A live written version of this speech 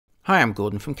Hi, I'm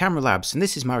Gordon from Camera Labs, and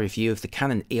this is my review of the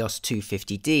Canon EOS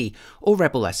 250D, or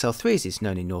Rebel SL3 as it's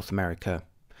known in North America.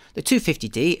 The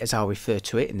 250D, as I'll refer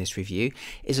to it in this review,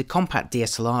 is a compact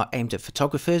DSLR aimed at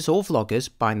photographers or vloggers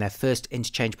buying their first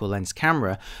interchangeable lens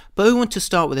camera, but who want to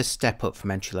start with a step up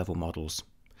from entry-level models.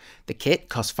 The kit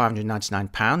costs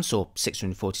 £599 or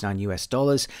 $649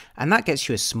 US, and that gets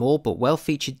you a small but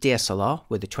well-featured DSLR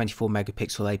with a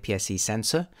 24-megapixel APS-C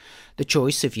sensor, the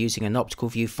choice of using an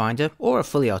optical viewfinder or a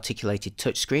fully articulated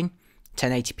touchscreen,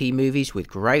 1080p movies with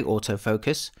great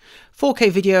autofocus,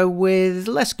 4K video with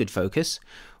less good focus,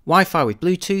 Wi-Fi with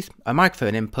Bluetooth, a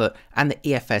microphone input, and the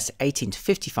EFS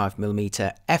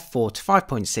 18-55mm f4 to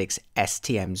 5.6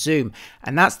 STM zoom,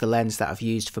 and that's the lens that I've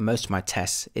used for most of my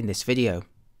tests in this video.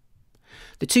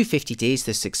 The 250D is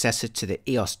the successor to the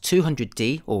EOS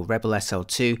 200D or Rebel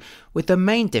SL2, with the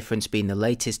main difference being the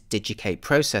latest Digi-Kate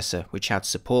processor, which adds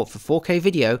support for 4K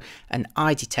video and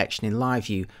eye detection in live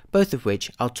view, both of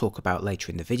which I'll talk about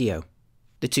later in the video.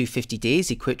 The 250D is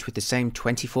equipped with the same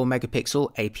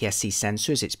 24-megapixel APS-C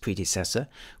sensor as its predecessor,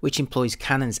 which employs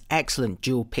Canon's excellent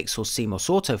dual-pixel CMOS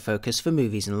autofocus for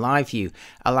movies and live view,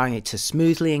 allowing it to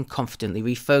smoothly and confidently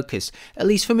refocus, at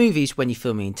least for movies when you're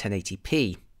filming in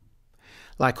 1080p.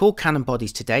 Like all Canon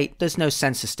bodies to date, there's no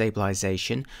sensor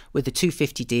stabilization, with the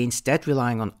 250D instead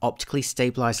relying on optically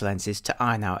stabilized lenses to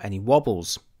iron out any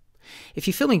wobbles. If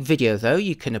you're filming video though,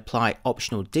 you can apply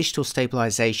optional digital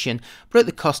stabilization, but at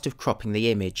the cost of cropping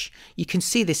the image. You can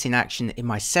see this in action in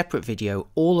my separate video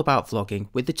all about vlogging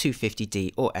with the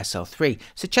 250D or SL3,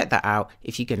 so check that out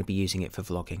if you're going to be using it for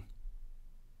vlogging.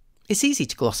 It's easy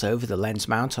to gloss over the lens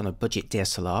mount on a budget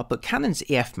DSLR, but Canon's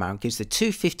EF mount gives the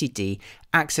 250D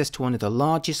access to one of the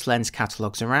largest lens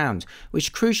catalogues around,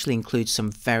 which crucially includes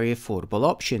some very affordable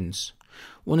options.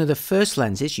 One of the first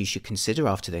lenses you should consider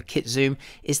after the kit zoom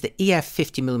is the EF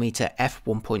 50mm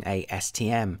f1.8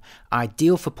 STM,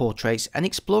 ideal for portraits and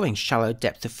exploring shallow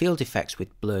depth of field effects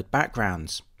with blurred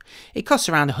backgrounds. It costs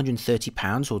around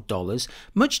 £130 or dollars,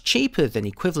 much cheaper than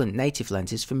equivalent native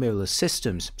lenses for mirrorless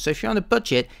systems, so if you're on a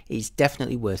budget, it's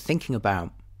definitely worth thinking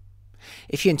about.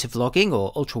 If you're into vlogging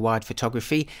or ultra-wide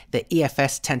photography, the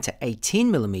EFS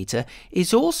 10-18mm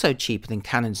is also cheaper than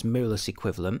Canon's mirrorless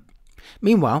equivalent.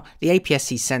 Meanwhile, the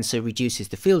APS-C sensor reduces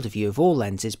the field of view of all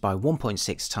lenses by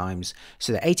 1.6 times,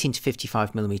 so the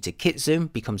 18-55mm kit zoom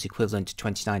becomes equivalent to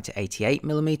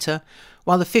 29-88mm,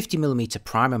 while the 50mm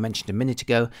prime I mentioned a minute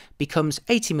ago becomes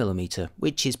 80mm,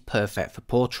 which is perfect for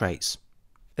portraits.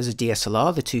 As a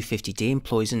DSLR, the 250D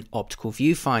employs an optical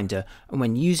viewfinder, and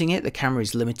when using it, the camera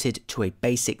is limited to a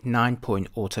basic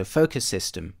 9-point autofocus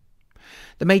system.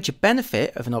 The major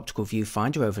benefit of an optical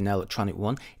viewfinder over an electronic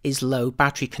one is low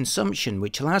battery consumption,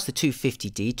 which allows the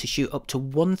 250D to shoot up to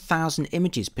 1000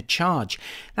 images per charge.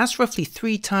 That's roughly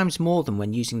 3 times more than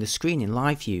when using the screen in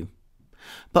live view.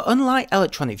 But unlike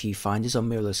electronic viewfinders on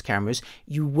mirrorless cameras,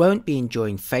 you won't be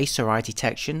enjoying face or eye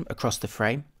detection across the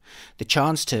frame, the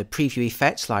chance to preview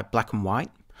effects like black and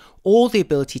white, or the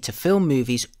ability to film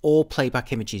movies or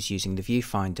playback images using the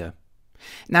viewfinder.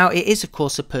 Now, it is of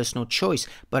course a personal choice,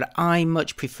 but I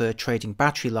much prefer trading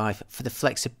battery life for the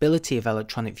flexibility of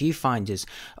electronic viewfinders,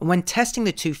 and when testing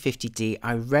the 250D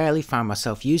I rarely found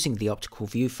myself using the optical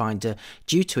viewfinder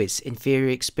due to its inferior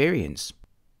experience.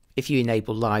 If you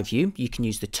enable live view, you can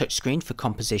use the touchscreen for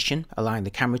composition, allowing the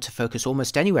camera to focus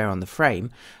almost anywhere on the frame,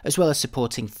 as well as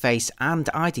supporting face and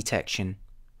eye detection.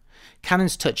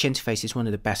 Canon's touch interface is one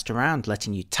of the best around,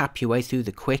 letting you tap your way through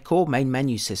the quick or main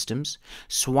menu systems,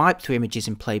 swipe through images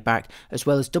in playback, as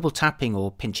well as double tapping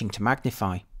or pinching to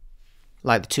magnify.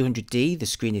 Like the 200D, the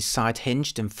screen is side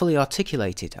hinged and fully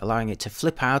articulated, allowing it to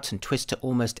flip out and twist to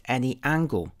almost any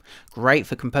angle. Great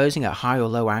for composing at high or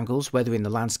low angles, whether in the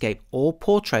landscape or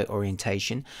portrait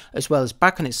orientation, as well as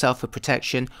back on itself for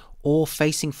protection or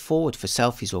facing forward for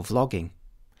selfies or vlogging.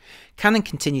 Canon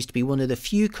continues to be one of the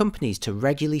few companies to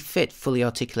regularly fit fully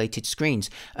articulated screens,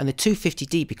 and the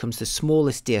 250D becomes the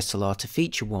smallest DSLR to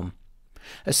feature one.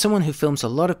 As someone who films a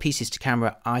lot of pieces to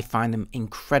camera, I find them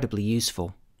incredibly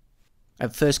useful.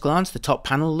 At first glance, the top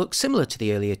panel looks similar to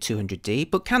the earlier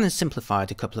 200D, but Canon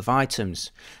simplified a couple of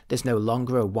items. There's no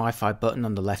longer a Wi-Fi button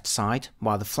on the left side,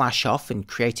 while the flash off and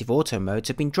creative auto modes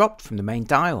have been dropped from the main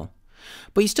dial.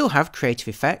 But you still have creative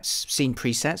effects, scene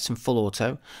presets and full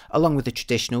auto, along with the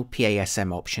traditional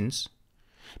PASM options.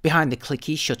 Behind the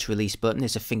clicky shutter release button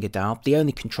is a finger dial, the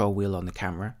only control wheel on the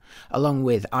camera, along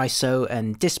with ISO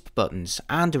and DISP buttons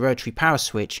and a rotary power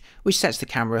switch which sets the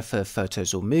camera for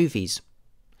photos or movies.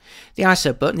 The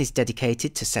ISO button is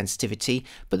dedicated to sensitivity,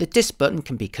 but the disk button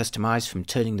can be customised from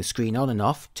turning the screen on and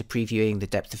off to previewing the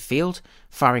depth of field,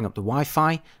 firing up the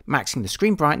Wi-Fi, maxing the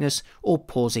screen brightness, or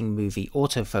pausing movie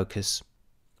autofocus.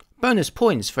 Bonus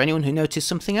points for anyone who noticed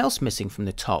something else missing from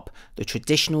the top, the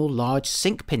traditional large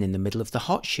sync pin in the middle of the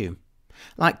hot shoe.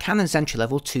 Like Canon's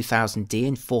entry-level 2000D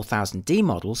and 4000D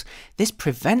models, this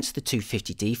prevents the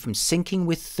 250D from syncing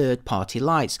with third-party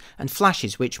lights and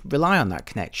flashes which rely on that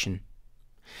connection.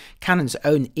 Canon's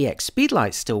own EX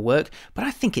speedlights still work, but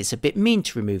I think it's a bit mean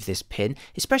to remove this pin,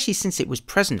 especially since it was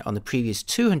present on the previous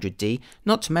 200D,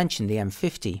 not to mention the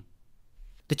M50.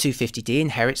 The 250D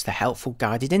inherits the helpful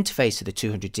guided interface of the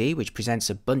 200D, which presents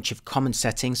a bunch of common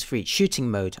settings for each shooting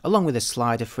mode, along with a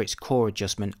slider for its core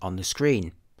adjustment on the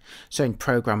screen. So in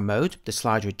program mode, the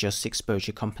slider adjusts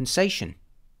exposure compensation.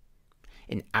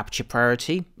 In aperture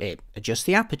priority, it adjusts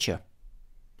the aperture.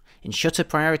 In shutter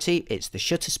priority, it's the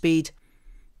shutter speed.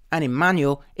 And in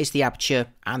manual, it's the aperture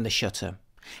and the shutter.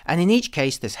 And in each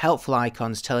case, there's helpful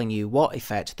icons telling you what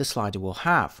effect the slider will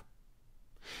have.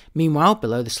 Meanwhile,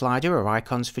 below the slider are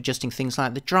icons for adjusting things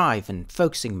like the drive and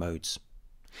focusing modes.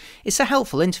 It's a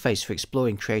helpful interface for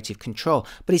exploring creative control,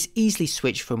 but it's easily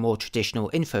switched for a more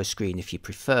traditional info screen if you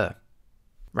prefer.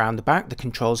 Round the back, the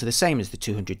controls are the same as the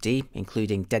 200D,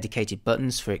 including dedicated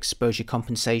buttons for exposure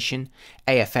compensation,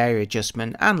 AF area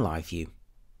adjustment and live view.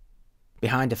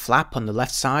 Behind a flap on the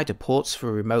left side are ports for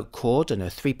a remote cord and a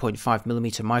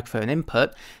 3.5mm microphone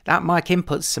input. That mic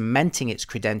input's cementing its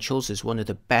credentials as one of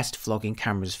the best vlogging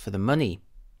cameras for the money.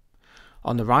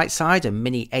 On the right side are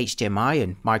mini HDMI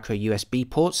and micro USB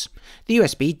ports, the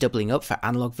USB doubling up for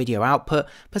analog video output,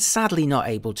 but sadly not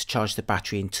able to charge the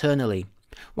battery internally,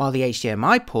 while the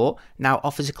HDMI port now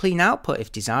offers a clean output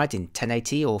if desired in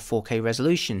 1080 or 4K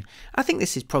resolution. I think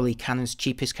this is probably Canon's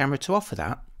cheapest camera to offer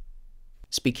that.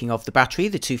 Speaking of the battery,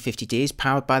 the 250D is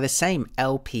powered by the same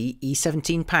LP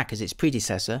E17 pack as its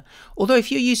predecessor, although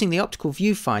if you're using the optical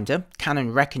viewfinder,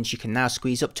 Canon reckons you can now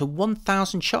squeeze up to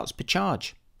 1000 shots per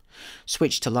charge.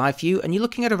 Switch to live view and you're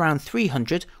looking at around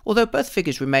 300, although both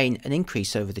figures remain an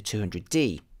increase over the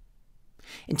 200D.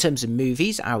 In terms of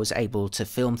movies, I was able to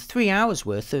film 3 hours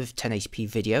worth of 1080p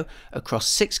video across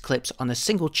 6 clips on a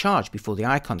single charge before the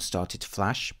icons started to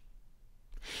flash.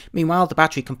 Meanwhile, the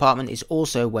battery compartment is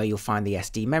also where you'll find the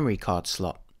SD memory card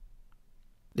slot.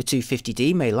 The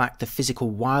 250D may lack the physical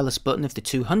wireless button of the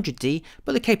 200D,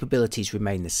 but the capabilities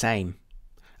remain the same.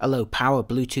 A low power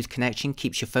Bluetooth connection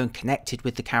keeps your phone connected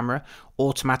with the camera,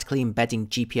 automatically embedding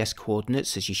GPS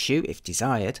coordinates as you shoot if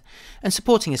desired, and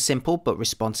supporting a simple but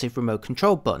responsive remote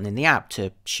control button in the app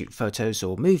to shoot photos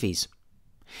or movies.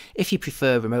 If you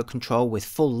prefer remote control with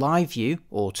full live view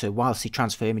or to wirelessly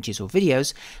transfer images or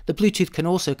videos, the Bluetooth can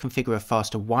also configure a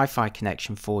faster Wi-Fi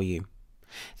connection for you.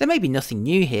 There may be nothing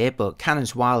new here, but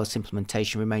Canon's wireless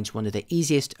implementation remains one of the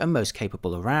easiest and most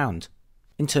capable around.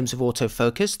 In terms of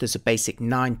autofocus, there's a basic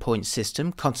 9-point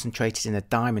system concentrated in a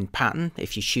diamond pattern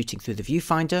if you're shooting through the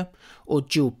viewfinder, or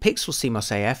dual pixel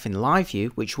CMOS AF in live view,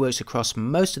 which works across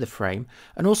most of the frame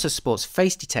and also supports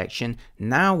face detection,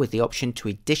 now with the option to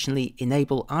additionally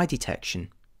enable eye detection.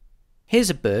 Here's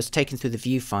a burst taken through the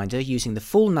viewfinder using the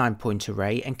full 9-point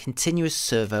array and continuous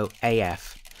servo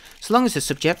AF. So long as the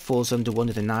subject falls under one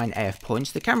of the 9 AF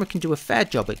points, the camera can do a fair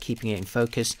job at keeping it in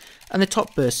focus, and the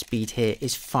top burst speed here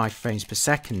is 5 frames per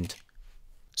second.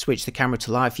 Switch the camera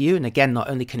to live view and again not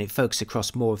only can it focus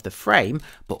across more of the frame,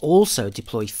 but also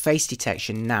deploy face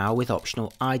detection now with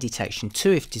optional eye detection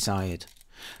too if desired.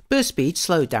 Burst speed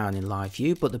slowed down in live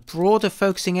view, but the broader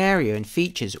focusing area and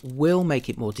features will make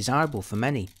it more desirable for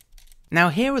many. Now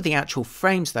here are the actual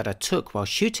frames that I took while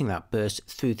shooting that burst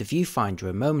through the viewfinder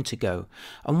a moment ago,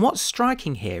 and what's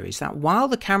striking here is that while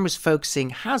the camera's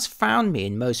focusing has found me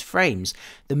in most frames,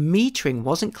 the metering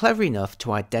wasn't clever enough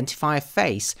to identify a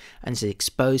face and is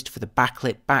exposed for the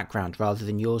backlit background rather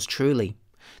than yours truly.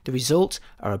 The result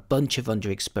are a bunch of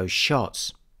underexposed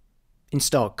shots. In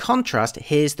stark contrast,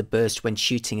 here's the burst when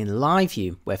shooting in live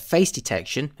view, where face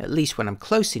detection, at least when I'm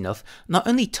close enough, not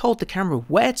only told the camera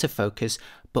where to focus,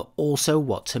 but also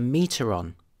what to meter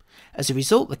on. As a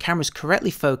result, the camera's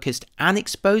correctly focused and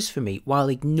exposed for me while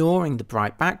ignoring the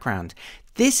bright background.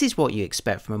 This is what you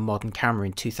expect from a modern camera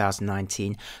in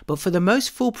 2019, but for the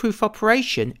most foolproof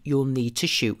operation, you'll need to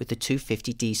shoot with the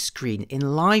 250D screen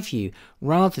in live view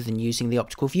rather than using the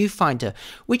optical viewfinder,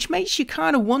 which makes you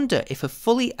kind of wonder if a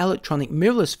fully electronic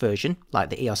mirrorless version, like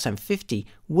the EOS M50,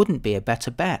 wouldn't be a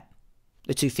better bet.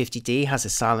 The 250D has a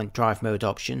silent drive mode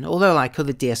option, although like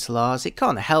other DSLRs, it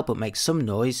can't help but make some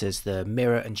noise as the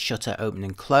mirror and shutter open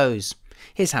and close.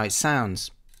 Here's how it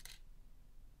sounds.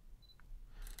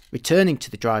 Returning to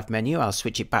the drive menu, I'll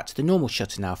switch it back to the normal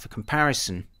shutter now for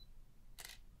comparison.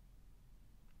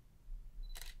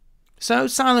 So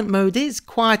silent mode is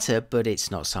quieter, but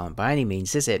it's not silent by any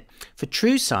means, is it? For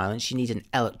true silence, you need an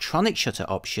electronic shutter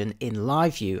option in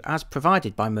live view as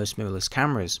provided by most mirrorless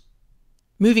cameras.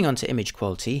 Moving on to image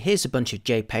quality, here's a bunch of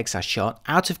JPEGs I shot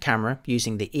out of camera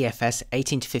using the EFS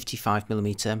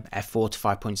 18-55mm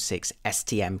f4-5.6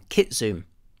 STM kit zoom.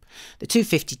 The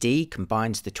 250D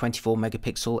combines the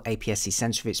 24MP APS-C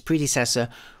sensor of its predecessor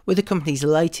with the company's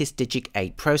latest Digic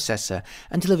 8 processor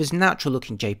and delivers natural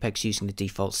looking JPEGs using the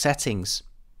default settings.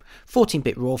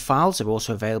 14-bit RAW files are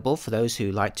also available for those who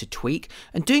like to tweak,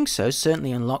 and doing so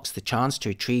certainly unlocks the chance to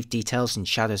retrieve details in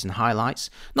shadows and highlights,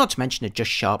 not to mention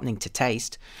adjust sharpening to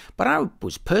taste, but I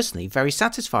was personally very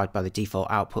satisfied by the default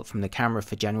output from the camera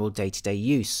for general day-to-day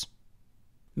use.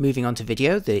 Moving on to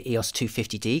video, the EOS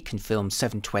 250D can film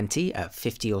 720 at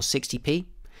 50 or 60p,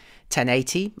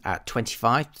 1080 at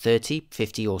 25, 30,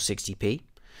 50 or 60p,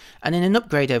 and in an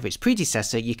upgrade over its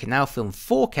predecessor you can now film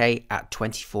 4K at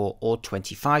 24 or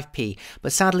 25p,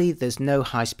 but sadly there's no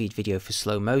high-speed video for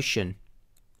slow motion.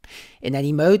 In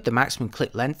any mode, the maximum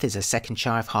clip length is a second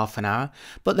shy of half an hour,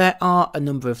 but there are a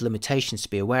number of limitations to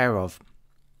be aware of.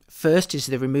 First is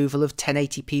the removal of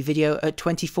 1080p video at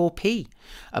 24p,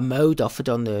 a mode offered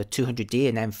on the 200D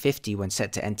and M50 when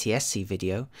set to NTSC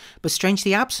video, but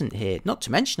strangely absent here, not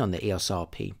to mention on the EOS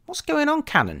RP. What's going on,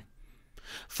 Canon?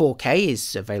 4K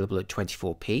is available at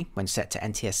 24p when set to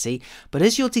NTSC, but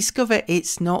as you'll discover,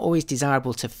 it's not always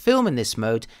desirable to film in this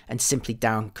mode and simply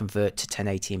down convert to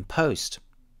 1080 in post.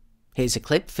 Here's a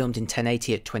clip filmed in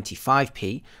 1080 at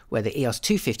 25p, where the EOS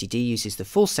 250D uses the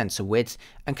full sensor width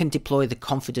and can deploy the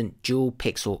confident dual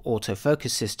pixel autofocus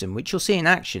system, which you'll see in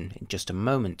action in just a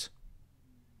moment.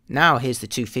 Now here's the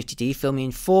 250D filming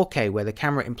in 4K, where the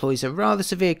camera employs a rather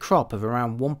severe crop of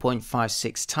around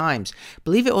 1.56 times.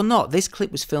 Believe it or not, this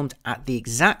clip was filmed at the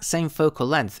exact same focal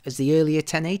length as the earlier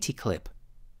 1080 clip.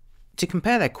 To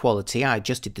compare their quality, I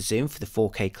adjusted the zoom for the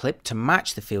 4K clip to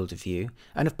match the field of view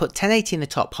and have put 1080 in the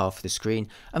top half of the screen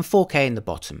and 4K in the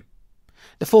bottom.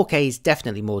 The 4K is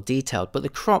definitely more detailed, but the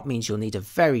crop means you'll need a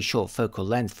very short focal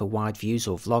length for wide views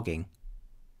or vlogging.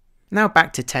 Now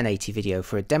back to 1080 video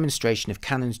for a demonstration of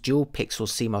Canon's dual pixel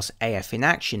CMOS AF in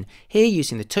action, here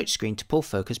using the touchscreen to pull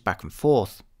focus back and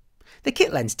forth. The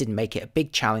kit lens didn't make it a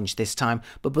big challenge this time,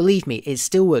 but believe me, it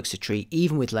still works a treat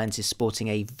even with lenses sporting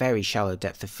a very shallow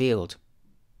depth of field.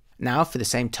 Now for the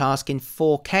same task in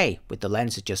 4K, with the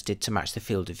lens adjusted to match the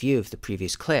field of view of the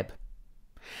previous clip.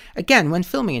 Again, when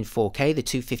filming in 4K, the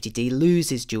 250D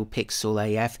loses dual pixel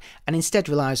AF and instead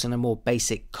relies on a more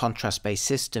basic contrast-based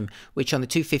system, which on the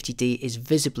 250D is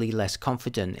visibly less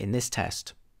confident in this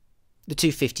test. The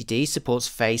 250D supports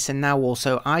face and now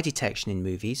also eye detection in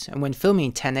movies, and when filming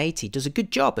in 1080 does a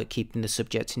good job at keeping the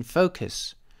subject in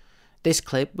focus. This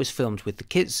clip was filmed with the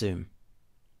kit zoom.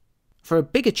 For a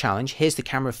bigger challenge, here's the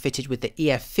camera fitted with the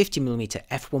EF 50mm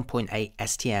f1.8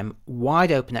 STM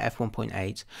wide open at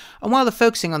f1.8, and while the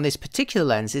focusing on this particular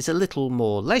lens is a little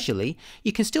more leisurely,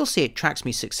 you can still see it tracks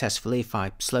me successfully if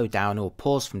I slow down or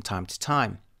pause from time to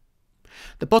time.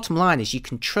 The bottom line is you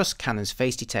can trust Canon's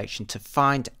face detection to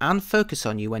find and focus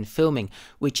on you when filming,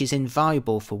 which is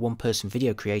invaluable for one-person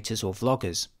video creators or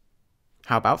vloggers.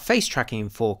 How about face tracking in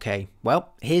 4K?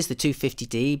 Well, here's the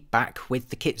 250D back with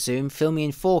the kit zoom filming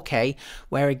in 4K,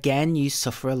 where again you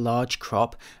suffer a large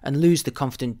crop and lose the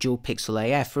confident dual pixel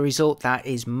AF, a result that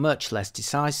is much less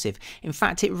decisive. In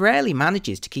fact, it rarely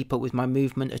manages to keep up with my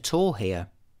movement at all here.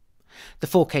 The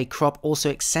 4K crop also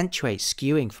accentuates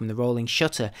skewing from the rolling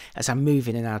shutter as I move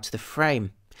in and out of the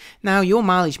frame. Now, your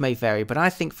mileage may vary, but I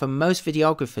think for most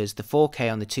videographers the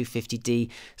 4K on the 250D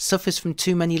suffers from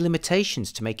too many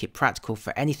limitations to make it practical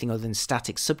for anything other than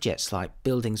static subjects like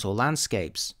buildings or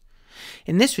landscapes.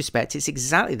 In this respect, it's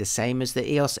exactly the same as the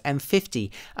EOS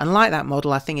M50, and like that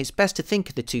model I think it's best to think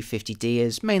of the 250D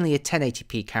as mainly a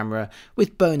 1080p camera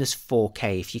with bonus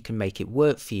 4K if you can make it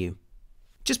work for you.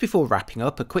 Just before wrapping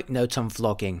up, a quick note on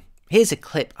vlogging. Here's a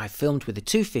clip I filmed with the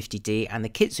 250D and the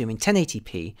kit zoom in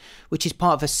 1080p, which is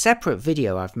part of a separate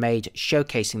video I've made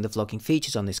showcasing the vlogging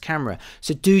features on this camera,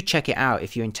 so do check it out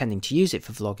if you're intending to use it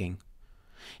for vlogging.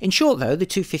 In short though, the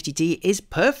 250D is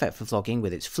perfect for vlogging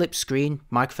with its flip screen,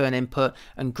 microphone input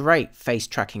and great face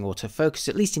tracking autofocus,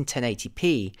 at least in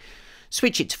 1080p.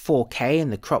 Switch it to 4K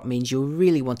and the crop means you'll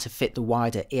really want to fit the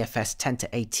wider EFS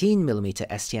 10-18mm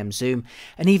STM zoom,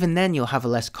 and even then you'll have a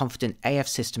less confident AF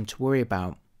system to worry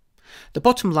about. The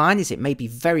bottom line is it may be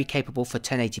very capable for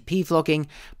 1080p vlogging,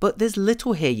 but there's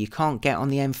little here you can't get on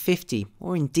the M50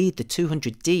 or indeed the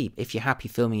 200D if you're happy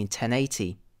filming in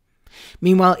 1080.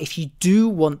 Meanwhile, if you do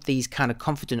want these kind of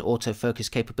confident autofocus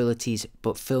capabilities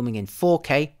but filming in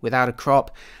 4K without a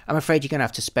crop, I'm afraid you're going to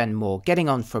have to spend more, getting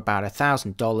on for about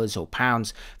 $1,000 or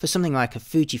pounds for something like a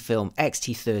Fujifilm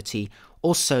X-T30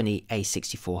 or Sony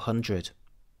A6400.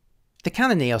 The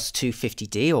Canon EOS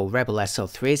 250D, or Rebel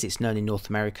SL3 as it's known in North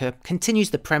America,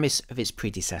 continues the premise of its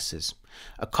predecessors.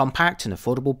 A compact and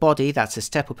affordable body that's a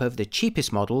step up over the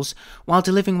cheapest models, while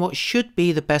delivering what should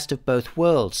be the best of both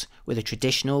worlds, with a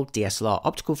traditional DSLR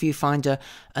optical viewfinder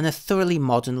and a thoroughly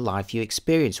modern live view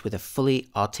experience with a fully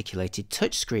articulated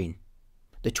touchscreen.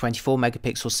 The 24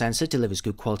 megapixel sensor delivers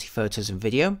good quality photos and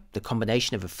video. The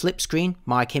combination of a flip screen,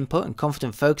 mic input and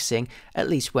confident focusing, at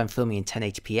least when filming in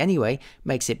 1080p anyway,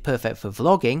 makes it perfect for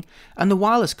vlogging, and the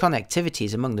wireless connectivity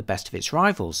is among the best of its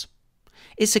rivals.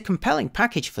 It's a compelling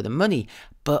package for the money,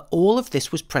 but all of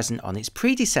this was present on its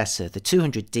predecessor, the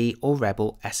 200D or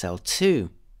Rebel SL2.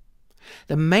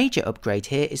 The major upgrade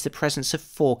here is the presence of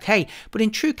 4K, but in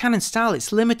true Canon style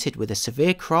it's limited with a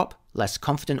severe crop, less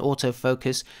confident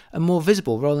autofocus, and more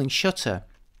visible rolling shutter.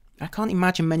 I can't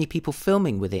imagine many people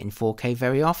filming with it in 4K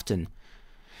very often.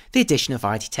 The addition of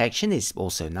eye detection is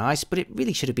also nice, but it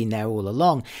really should have been there all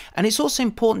along, and it's also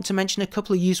important to mention a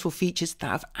couple of useful features that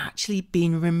have actually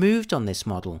been removed on this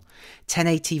model.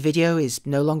 1080 video is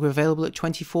no longer available at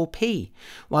 24p,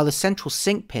 while the central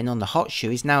sync pin on the hot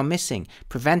shoe is now missing,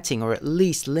 preventing or at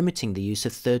least limiting the use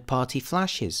of third-party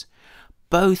flashes.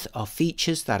 Both are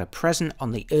features that are present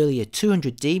on the earlier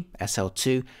 200D,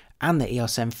 SL2 and the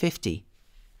EOS M50.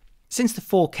 Since the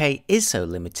 4K is so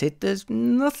limited, there's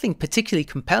nothing particularly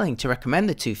compelling to recommend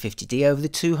the 250D over the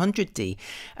 200D,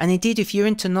 and indeed if you're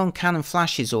into non-Canon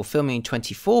flashes or filming in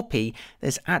 24p,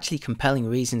 there's actually compelling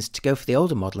reasons to go for the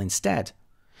older model instead.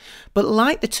 But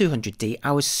like the 200D,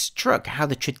 I was struck how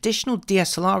the traditional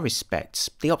DSLR respects,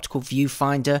 the optical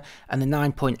viewfinder and the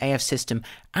 9-point AF system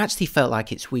actually felt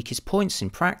like its weakest points in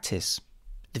practice.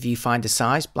 The viewfinder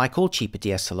size, like all cheaper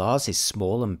DSLRs, is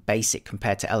small and basic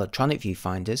compared to electronic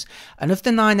viewfinders, and of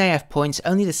the 9 AF points,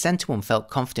 only the center one felt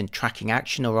confident tracking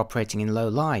action or operating in low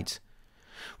light.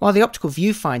 While the optical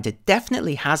viewfinder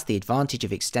definitely has the advantage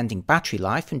of extending battery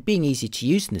life and being easy to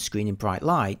use on the screen in bright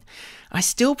light, I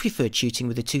still preferred shooting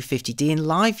with the 250D in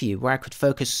live view where I could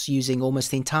focus using almost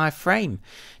the entire frame,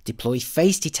 deploy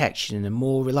face detection and a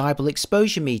more reliable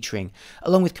exposure metering,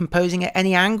 along with composing at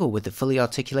any angle with the fully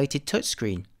articulated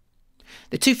touchscreen.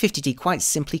 The 250D quite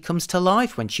simply comes to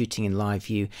life when shooting in live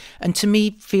view, and to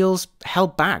me feels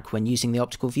held back when using the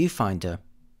optical viewfinder.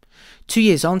 2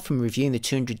 years on from reviewing the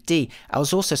 200D, I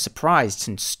was also surprised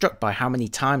and struck by how many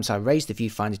times I raised the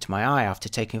viewfinder to my eye after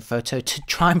taking a photo to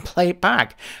try and play it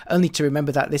back, only to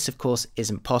remember that this of course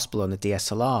isn't possible on the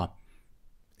DSLR.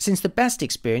 Since the best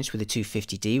experience with the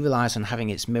 250D relies on having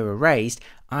its mirror raised,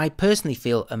 I personally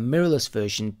feel a mirrorless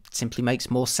version simply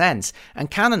makes more sense, and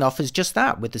Canon offers just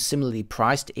that with the similarly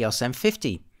priced EOS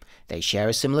M50. They share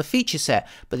a similar feature set,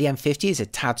 but the M50 is a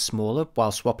tad smaller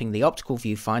while swapping the optical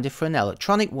viewfinder for an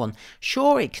electronic one.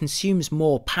 Sure, it consumes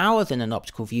more power than an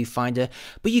optical viewfinder,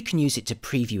 but you can use it to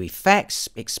preview effects,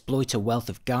 exploit a wealth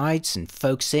of guides and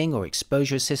focusing or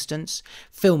exposure assistance,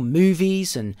 film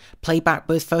movies and play back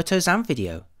both photos and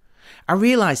video. I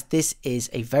realise this is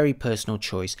a very personal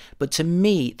choice, but to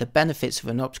me the benefits of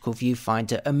an optical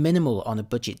viewfinder are minimal on a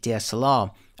budget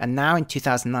DSLR, and now in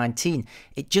 2019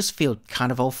 it just feels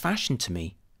kind of old-fashioned to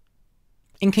me.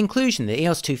 In conclusion, the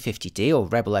EOS 250D or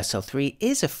Rebel SL3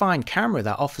 is a fine camera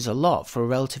that offers a lot for a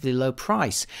relatively low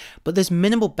price, but there's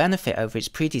minimal benefit over its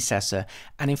predecessor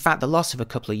and in fact the loss of a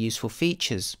couple of useful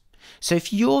features. So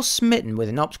if you're smitten with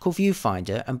an optical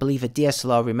viewfinder and believe a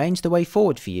DSLR remains the way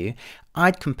forward for you,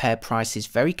 I'd compare prices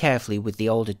very carefully with the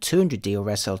older 200D or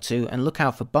SL2 and look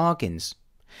out for bargains.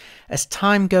 As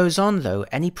time goes on though,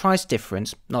 any price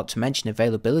difference, not to mention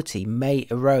availability, may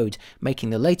erode, making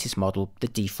the latest model the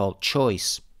default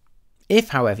choice. If,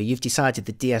 however, you've decided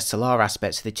the DSLR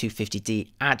aspects of the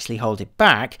 250D actually hold it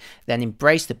back, then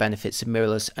embrace the benefits of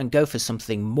mirrorless and go for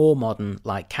something more modern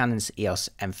like Canon's EOS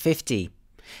M50.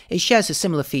 It shares a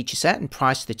similar feature set and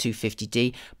price to the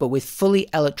 250D, but with fully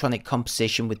electronic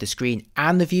composition with the screen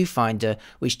and the viewfinder,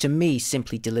 which to me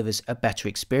simply delivers a better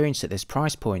experience at this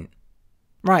price point.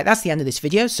 Right, that's the end of this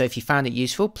video, so if you found it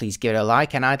useful, please give it a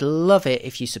like, and I'd love it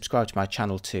if you subscribe to my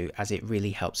channel too, as it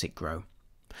really helps it grow.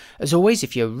 As always,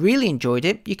 if you really enjoyed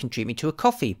it, you can treat me to a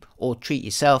coffee, or treat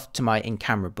yourself to my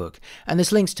in-camera book, and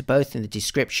there's links to both in the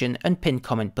description and pinned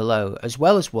comment below, as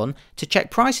well as one to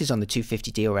check prices on the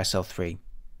 250D or SL3.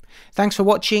 Thanks for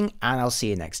watching, and I'll see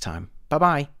you next time. Bye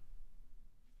bye.